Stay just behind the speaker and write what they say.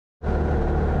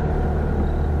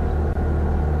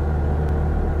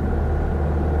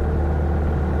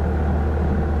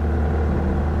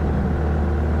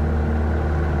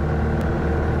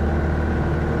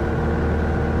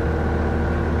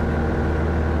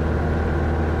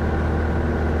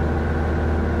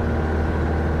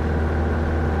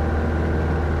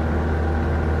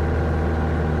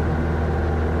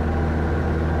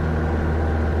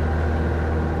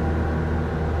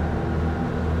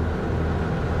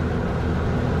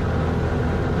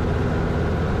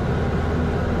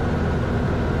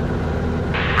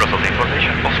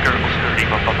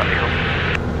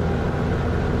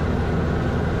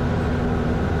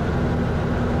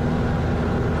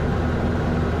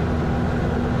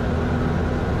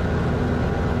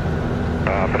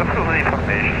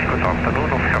information. Good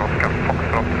afternoon, Oscar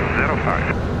Foxtrot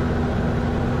 05.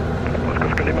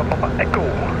 Oscar Lima Papa Echo.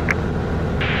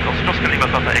 Oscar Lima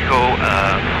Papa Echo,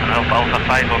 Alpha Alpha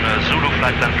 5 on a Zulu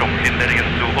flight plan from Grimbergen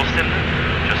to Ostend.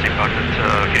 Just departed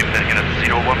Grimbergen at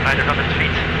 01900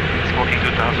 feet. Squawking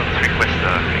 2000, request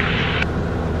clearance.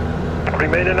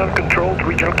 Remaining uncontrolled,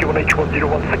 regional QNH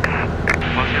 1016.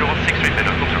 1016, remain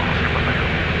on control, Oscar Papa Echo.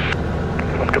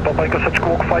 Oscar Papa Echo, set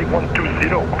squawk 5120.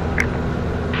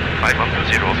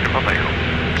 5120, Oscar Papa Echo.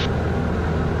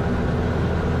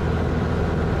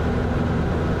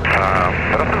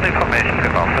 Reference information,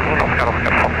 good afternoon,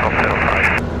 Oscar Foxtrot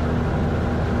 05.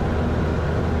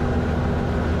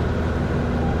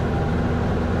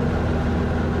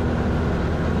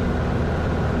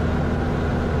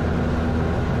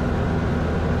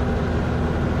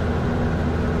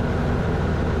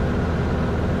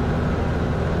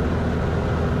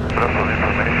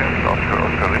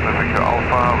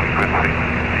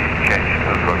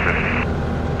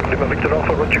 Victor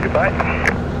Alpha, roger, goodbye.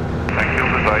 Thank you,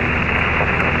 goodbye.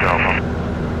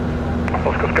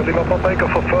 Oscar Lima Papa Echo,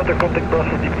 for further contact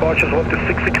Brussels departures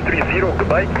 126630,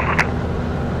 goodbye.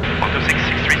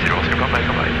 126630, Oscar Papa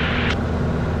Echo, bye.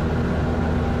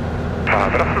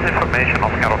 Brussels information,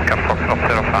 Oscar Foxtrot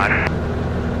 05.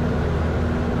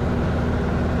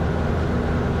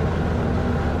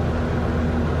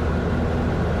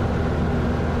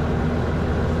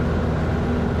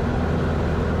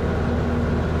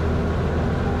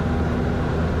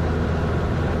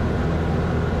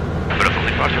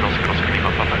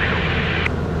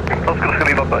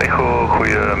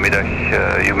 Goedemiddag,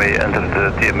 you may enter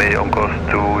the TMA on course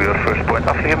to your first point.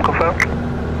 Aflegem confirm?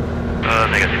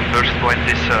 Negative. First point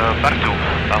is Bartu.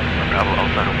 Bravo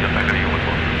Alpha Romeo Tiger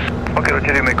Uniform. Okay,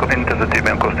 roger, you may come into the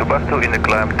TMA on course to Bartu in the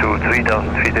climb to 3000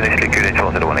 feet, initially QNH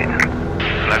 1018.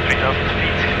 Climb 3000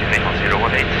 feet, QNH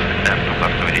 1018, and to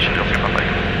Bartu initially Oscar Papa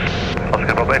Echo.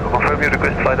 Oscar Papa Echo, confirm you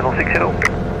request flight level 60?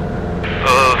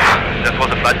 That was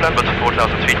the flight plan, but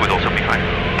 4000 feet would also be fine.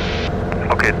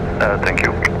 Okay, thank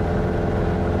you.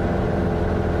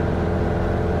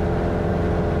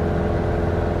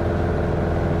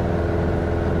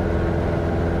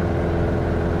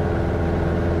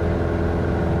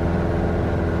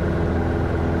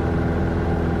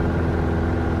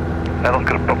 And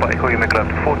Oscar Papa Echo, you may climb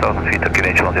to 4000 feet at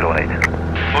QNH 108.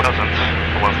 4000,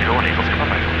 108, Oscar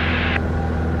Papa Echo.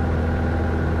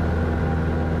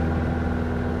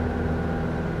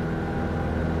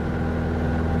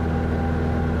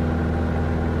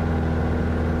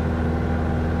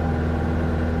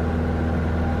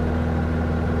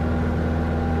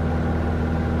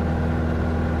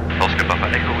 Oscar Papa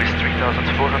Echo is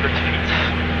 3400 feet.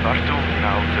 Bartu,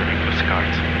 now turning to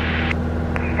SCART.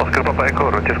 Oscar Papa Echo,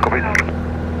 roger, copy.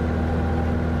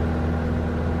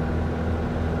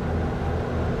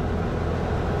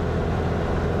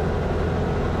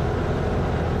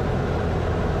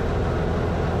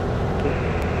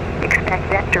 Expect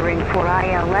vectoring for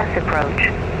ILS approach.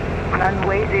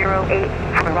 Runway 08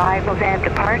 for arrivals and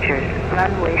departures.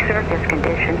 Runway surface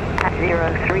condition at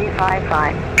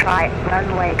 0355. Try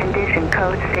runway condition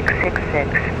code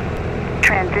 666.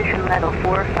 Transition level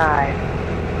 45.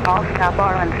 All stop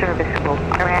are unserviceable.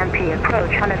 RMP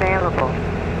approach unavailable.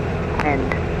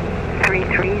 Wind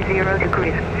 330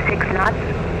 degrees, 6 knots.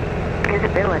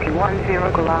 Visibility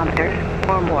 10 kilometers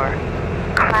or more.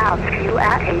 Clouds few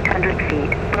at 800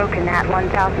 feet, broken at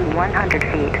 1,100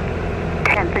 feet.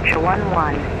 Temperature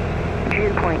 11.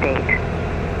 Dew point 8.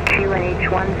 QNH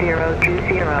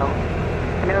 1020.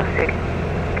 No sig.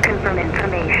 Confirm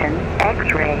information.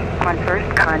 X-ray on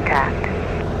first contact.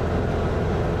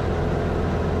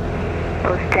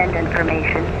 Ostend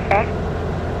information. X.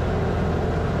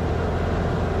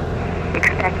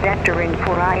 Expect vectoring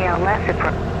for ILS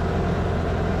approach.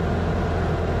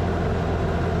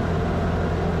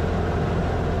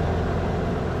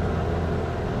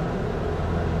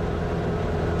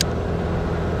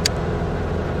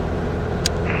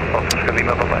 Oscar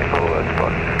Lima Papa Echo,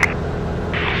 depart.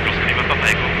 Oscar Lima Papa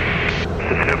Echo.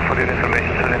 System for your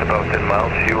information, still in about 10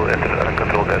 miles. You will enter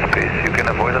uncontrolled airspace. You can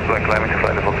avoid us by climbing to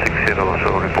flight level 60,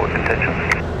 so report intentions.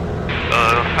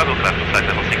 I will climb to flight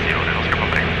level 60 then, Oscar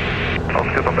Papa Echo.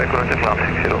 Oscar Papa Echo, roger, climb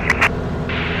 60.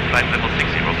 Flight level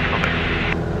 60, Oscar Papa Echo.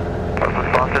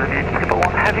 Passenger Triple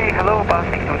One Heavy, hello,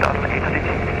 passing 2800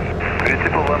 feet.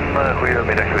 Triple One,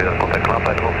 goedemiddag, weer contact, climb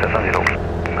flight level 60.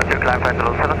 Roger, climb flight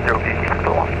level 70,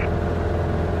 Triple One.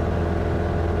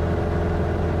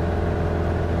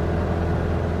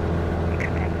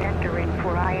 Expect vectoring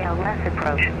for ILS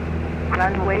approach.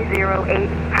 runway 08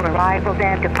 for arrivals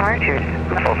and departures.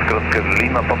 Oscar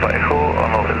Lima Papa Echo,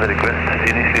 on the request,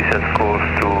 initially set course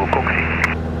to Coxie.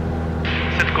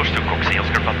 Set course to Coxie,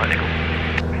 Oscar Papa Echo.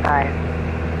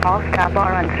 5. All staff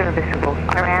are unserviceable.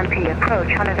 RMP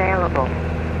approach unavailable.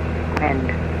 Wind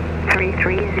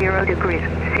 330 degrees,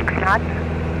 6 knots.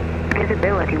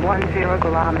 Visibility 10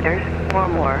 kilometers or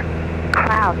more.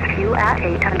 Clouds few at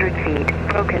 800 feet.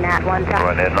 Broken at 1,000.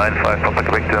 Ryanair 95 Papa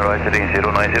Quebec, turn right heading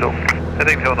 090.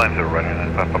 Heading 090,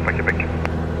 Ryanair 95 Papa Quebec.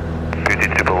 Beauty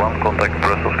 111, contact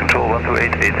Brussels Control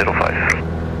 128805.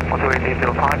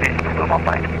 128805, is still on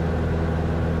line.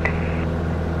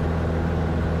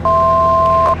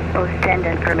 Ostend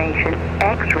information,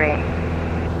 X-ray.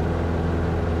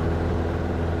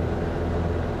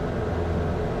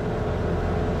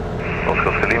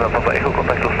 Oscar Lima Papa Echo,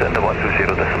 contact Ostend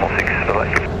 120.6,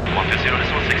 bye-bye.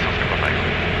 120.6, Oscar Papa Echo.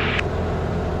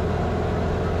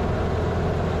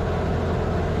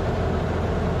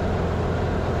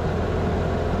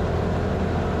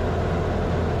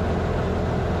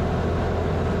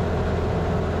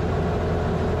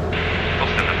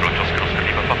 Ostend approach, Oscar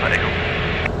Lima Papa Echo.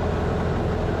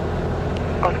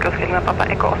 Oscar Lima Papa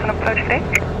Echo, Ostend approach today.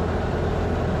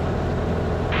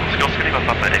 Oscar Lima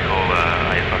Papa Echo,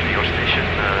 IFR your station,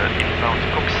 inbound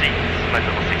Coxie, flight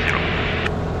level 60.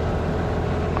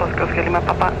 Oscar Lima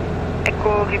Papa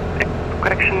Echo,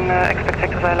 correction, expect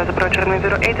sector ILS approach runway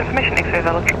 08, information X-ray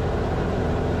valid. I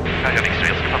got X-ray,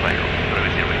 Oscar Papa Echo,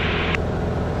 runway 08.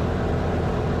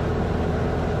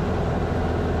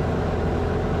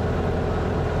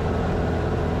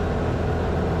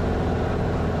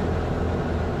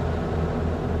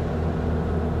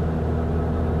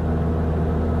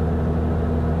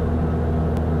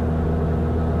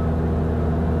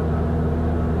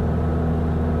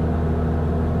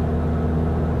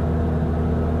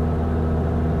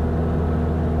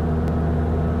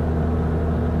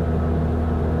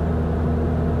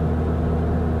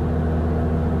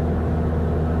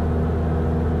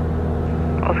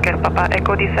 Oscar Papa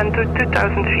Echo, descend to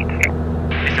 2,000 feet.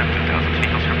 Descend 2,000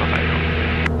 feet, Oscar Papa Echo.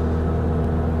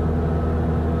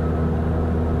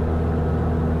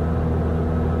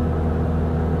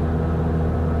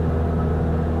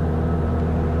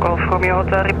 Golf Romeo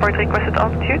Hotel, report requested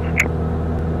altitude.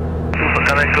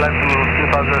 Can I climb to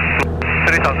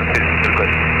 3,000 feet,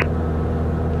 request.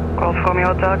 Golf Romeo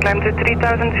Hotel, climb to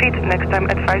 3,000 feet. Next time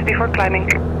advise before climbing.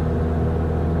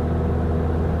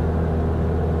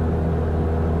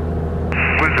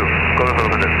 Will do, call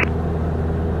over there.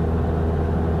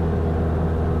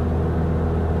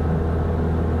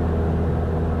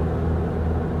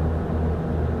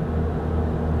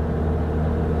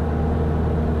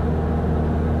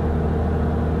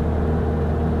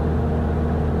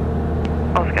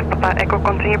 Oscar Papa Echo,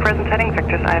 continue present heading,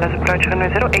 vectors ILS approach runway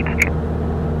 08.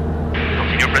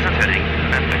 Continue present heading,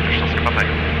 and vectors, Oscar Papa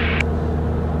Echo.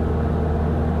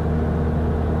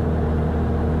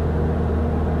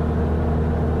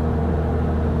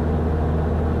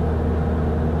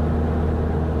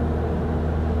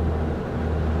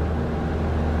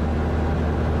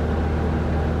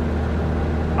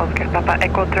 Oscar Papa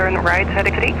Echo, turn right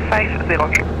heading 350.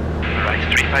 Right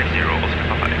 350, Oscar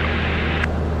Papa Echo.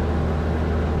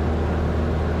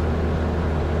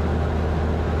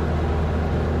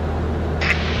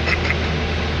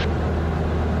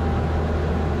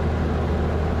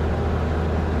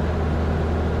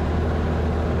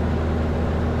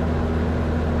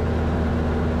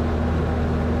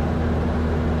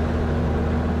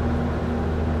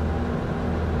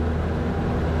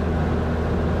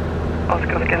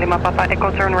 Oscar Lima Papa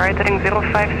Echo, turn right heading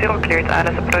 050, cleared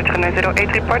ILS approach runway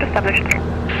 08, report established. 050,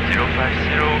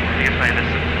 cleared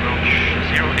ILS approach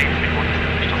 08, report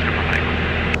established, Oscar Papa Echo.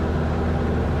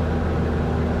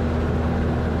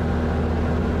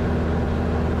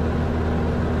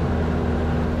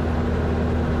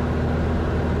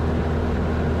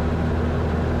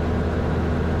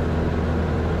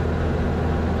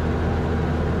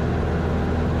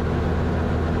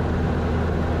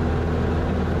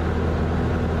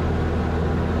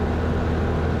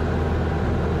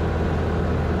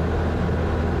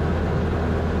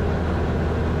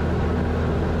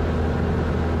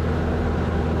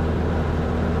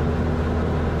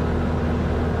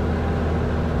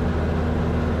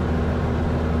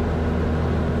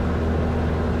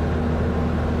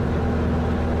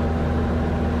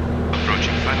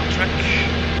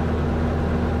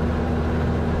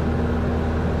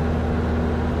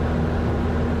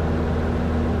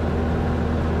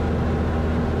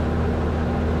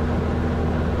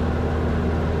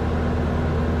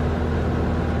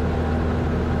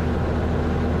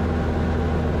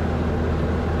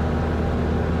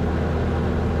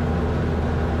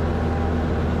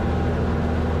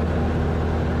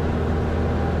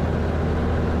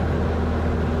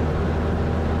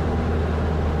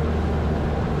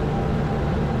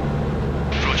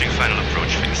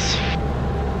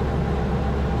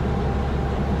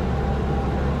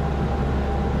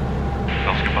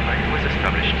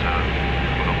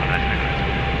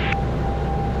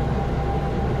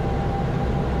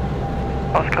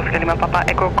 Oscar Lima Papa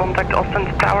Echo, contact Ostend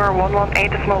Tower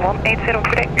 118.180,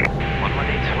 good day.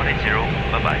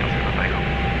 118.180, bye bye, Oscar Papa Echo.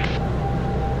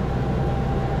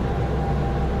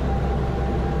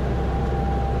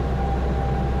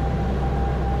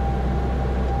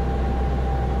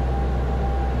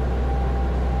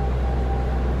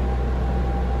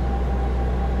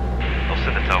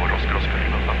 Ostend Tower, Oscar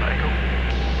Lima Papa Echo.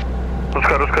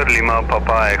 Oscar Lima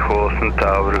Papa Echo, Ostend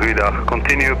Tower, goeiedag.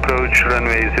 Continue approach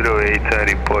runway 08,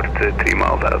 report 3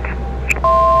 miles out.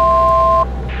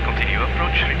 Continue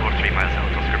approach, report 3 miles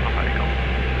out, Oscar Papa Echo.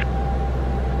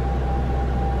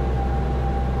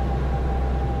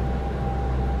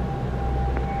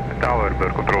 Tower,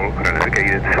 bird control,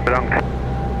 unificated. Bedankt.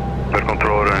 Bird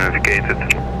control, unificated.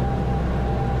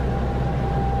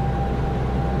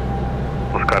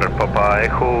 Oscar Papa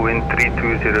Echo, wind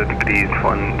 320 degrees,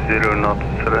 10 knots,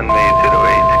 runway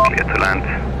 08, clear to land.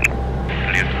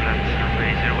 Clear to land,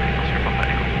 runway 08, Oscar Papa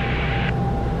Echo.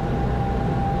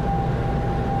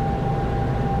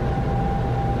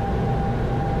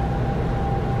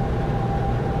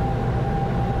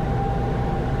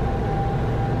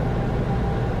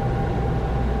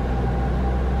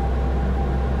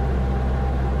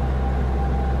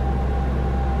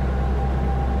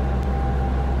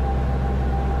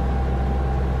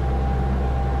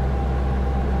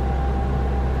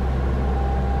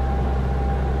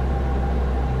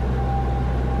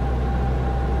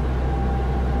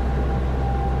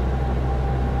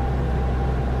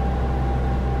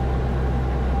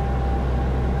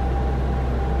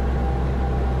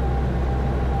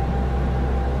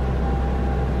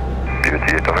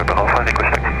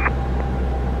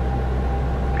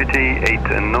 PT8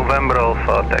 November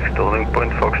Alpha, text holding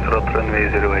point Foxtrot, runway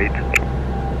 08.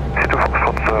 Zit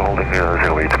Foxtrot, holding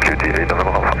 08, PT8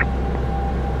 November Alpha.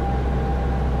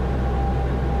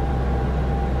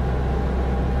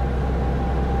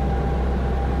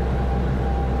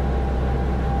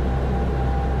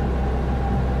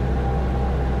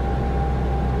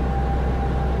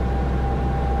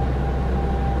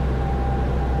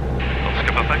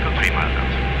 Oscar Papa Echo, 3 miles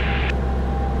out.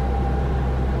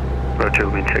 Roger,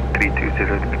 wind check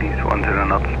 320 degrees, 10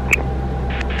 knots.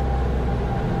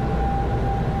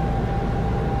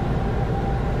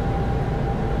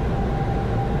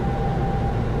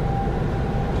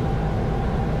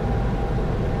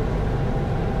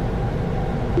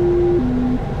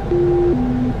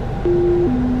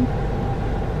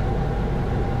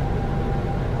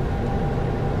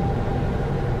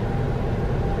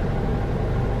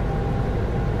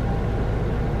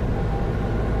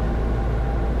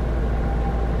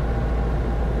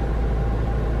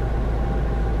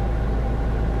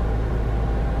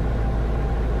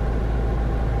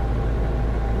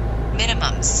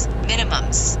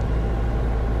 Minimums.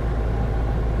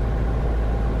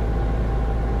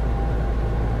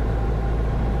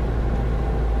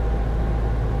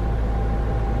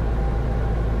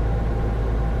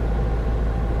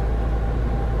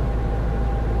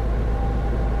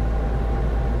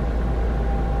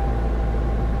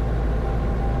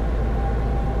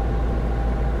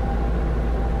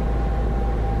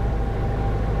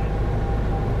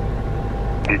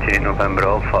 DJ November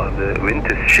Alpha, the wind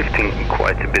is shifting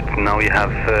quite a bit. Now you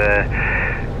have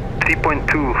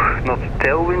 3.2 knots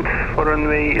tailwind for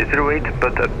runway 08,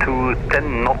 but up to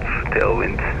 10 knots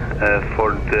tailwind.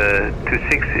 For the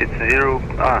 26 it's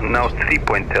now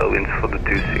 3-point tailwinds for the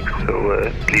 26, so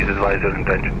please advise your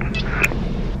intentions.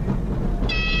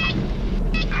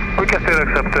 We can still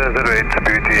accept 08,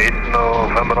 PT8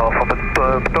 November Alpha,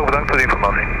 bedankt voor de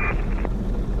informatie.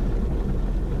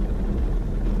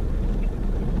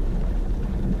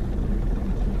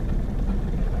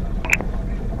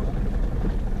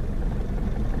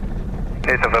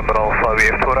 November Alpha, wie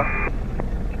heeft Tora?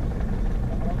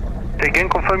 Say again,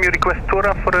 confirm your request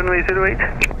Tora for runway 08?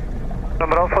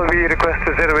 November Alpha, we request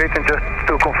 08 and just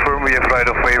to confirm we have right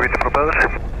of way with the propellers.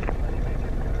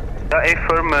 Yeah,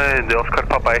 affirm the Oscar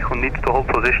Papa Echo needs to hold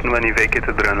position when he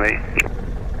vacated the runway.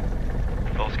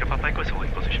 Oscar Papa Echo is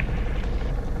holding position.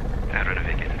 And runway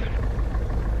vacated.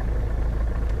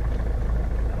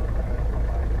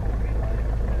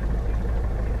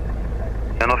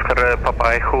 And Oscar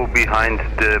Papa Echo behind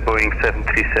the Boeing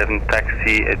 737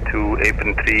 taxi to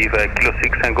apron 3 via Kilo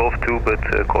 6 and Golf 2,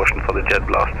 but caution for the jet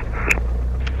blast.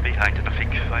 Behind the traffic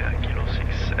via Kilo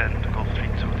 6 and Golf 3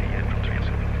 to the apron 3 as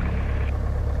well.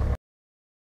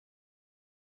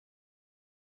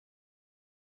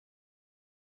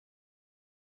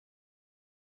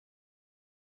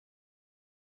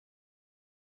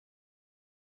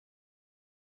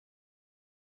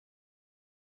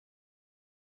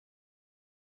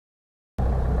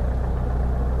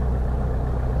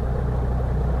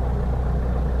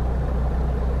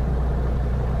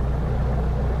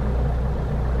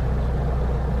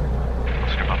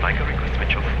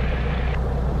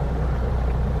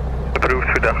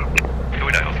 Goedendag.